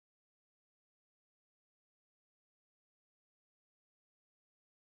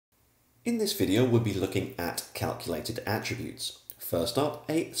In this video, we'll be looking at calculated attributes. First up,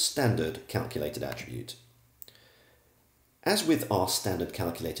 a standard calculated attribute. As with our standard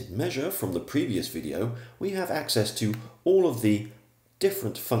calculated measure from the previous video, we have access to all of the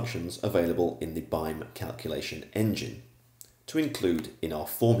different functions available in the BIME calculation engine to include in our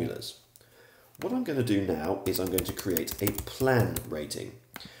formulas. What I'm going to do now is I'm going to create a plan rating,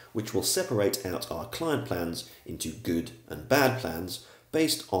 which will separate out our client plans into good and bad plans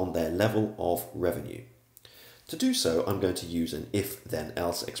based on their level of revenue. To do so, I'm going to use an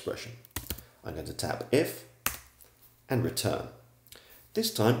if-then-else expression. I'm going to tap if and return.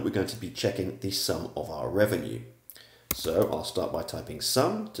 This time we're going to be checking the sum of our revenue. So I'll start by typing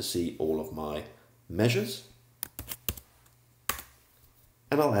sum to see all of my measures,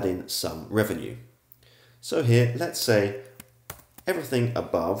 and I'll add in sum revenue. So here, let's say everything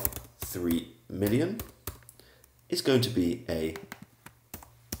above 3 million is going to be a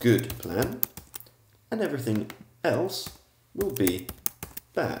good plan, and everything else will be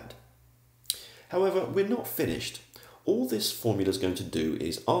bad. However, we're not finished. All this formula is going to do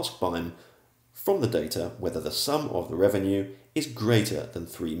is ask BIME from the data whether the sum of the revenue is greater than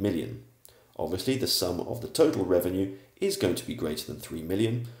 3 million. Obviously, the sum of the total revenue is going to be greater than 3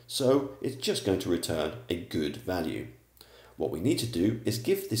 million, so it's just going to return a good value. What we need to do is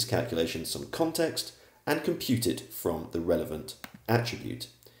give this calculation some context and compute it from the relevant attribute.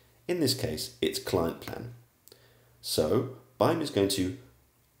 In this case, it's client plan. So BIME is going to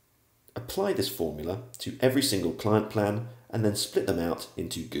apply this formula to every single client plan and then split them out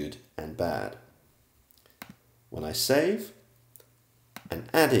into good and bad. When I save and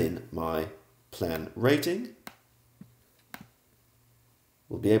add in my plan rating,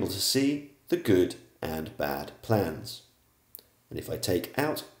 we'll be able to see the good and bad plans. And if I take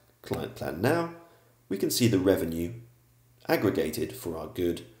out client plan now, we can see the revenue aggregated for our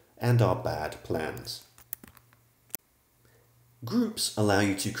good and our bad plans. Groups allow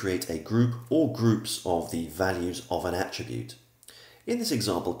you to create a group or groups of the values of an attribute. In this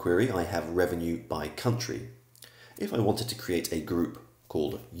example query, I have revenue by country. If I wanted to create a group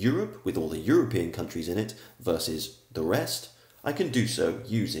called Europe with all the European countries in it versus the rest, I can do so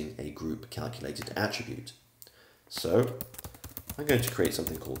using a group calculated attribute. So I'm going to create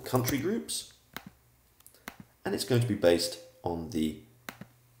something called country groups, and it's going to be based on the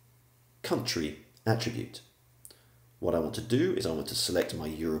country attribute. What I want to do is I want to select my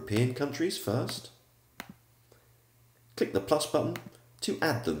European countries first, click the plus button to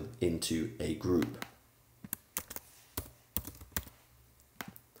add them into a group.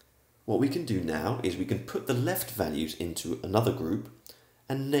 What we can do now is we can put the left values into another group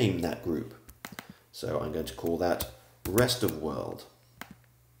and name that group. So I'm going to call that Rest of World.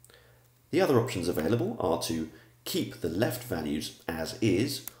 The other options available are to keep the left values as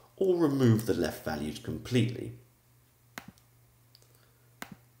is or remove the left values completely.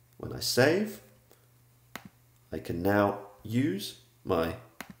 When I save, I can now use my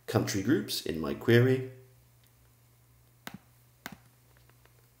country groups in my query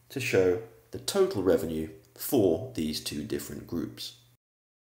to show the total revenue for these two different groups.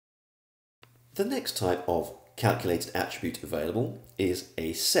 The next type of calculated attribute available is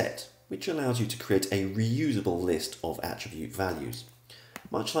a set, which allows you to create a reusable list of attribute values.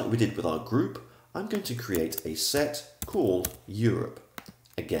 Much like we did with our group, I'm going to create a set called Europe.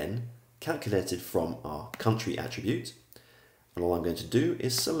 Again, calculated from our country attribute, and all I'm going to do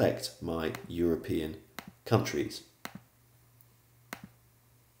is select my European countries.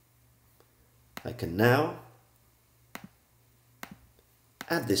 I can now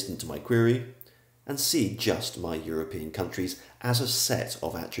add this into my query and see just my European countries as a set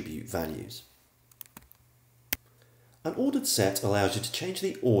of attribute values. An ordered set allows you to change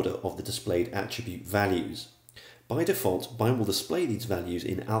the order of the displayed attribute values. By default, BIME will display these values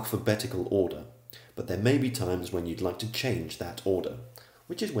in alphabetical order, but there may be times when you'd like to change that order,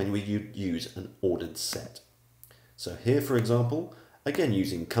 which is when we use an ordered set. So here, for example, again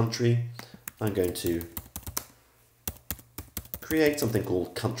using country, I'm going to create something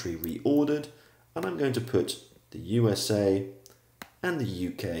called country reordered, and I'm going to put the USA and the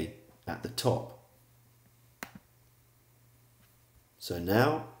UK at the top. So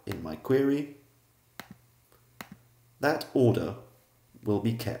now, in my query, that order will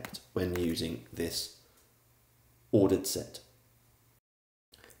be kept when using this ordered set.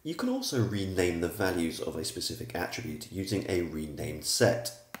 You can also rename the values of a specific attribute using a renamed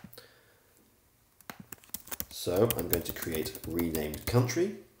set. So I'm going to create renamed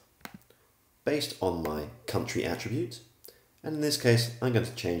country based on my country attribute, and in this case I'm going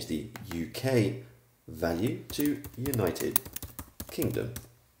to change the UK value to United Kingdom.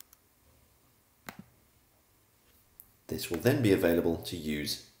 This will then be available to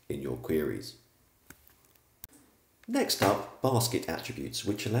use in your queries. Next up, basket attributes,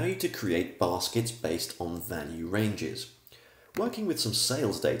 which allow you to create baskets based on value ranges. Working with some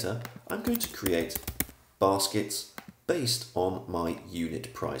sales data, I'm going to create baskets based on my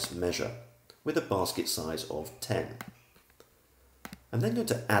unit price measure with a basket size of 10. I'm then going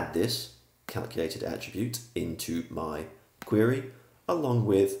to add this calculated attribute into my query along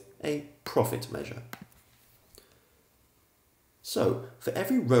with a profit measure. So, for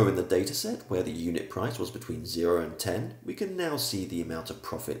every row in the dataset where the unit price was between 0 and 10, we can now see the amount of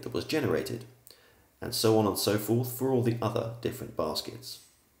profit that was generated, and so on and so forth for all the other different baskets.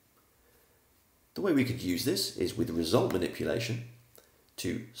 The way we could use this is with result manipulation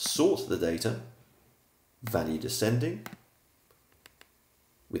to sort the data, value descending,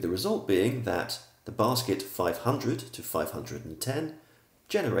 with the result being that the basket 500 to 510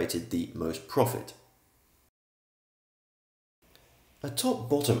 generated the most profit. A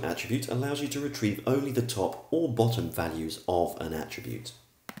top-bottom attribute allows you to retrieve only the top or bottom values of an attribute.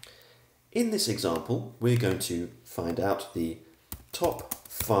 In this example, we're going to find out the top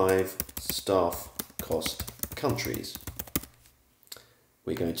 5 staff cost countries.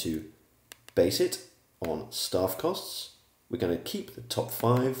 We're going to base it on staff costs. We're going to keep the top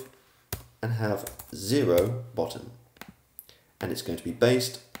 5 and have 0 bottom. And it's going to be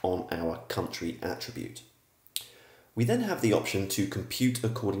based on our country attribute. We then have the option to compute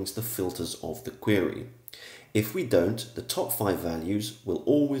according to the filters of the query. If we don't, the top 5 values will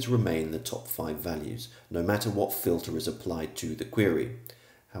always remain the top 5 values, no matter what filter is applied to the query.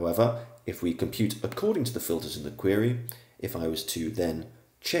 However, if we compute according to the filters in the query, if I was to then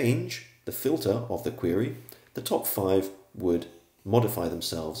change the filter of the query, the top 5 would modify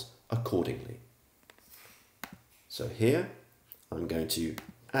themselves accordingly. So here, I'm going to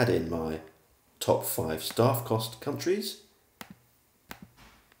add in my top 5 staff cost countries,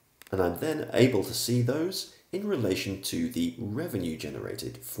 and I'm then able to see those in relation to the revenue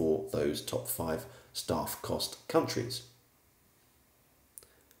generated for those top 5 staff cost countries.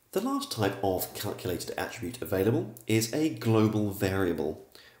 The last type of calculated attribute available is a global variable,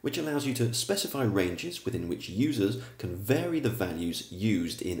 which allows you to specify ranges within which users can vary the values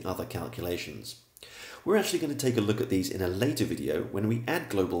used in other calculations. We're actually going to take a look at these in a later video when we add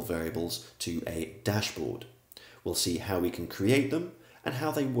global variables to a dashboard. We'll see how we can create them and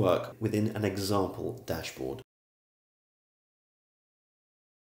how they work within an example dashboard.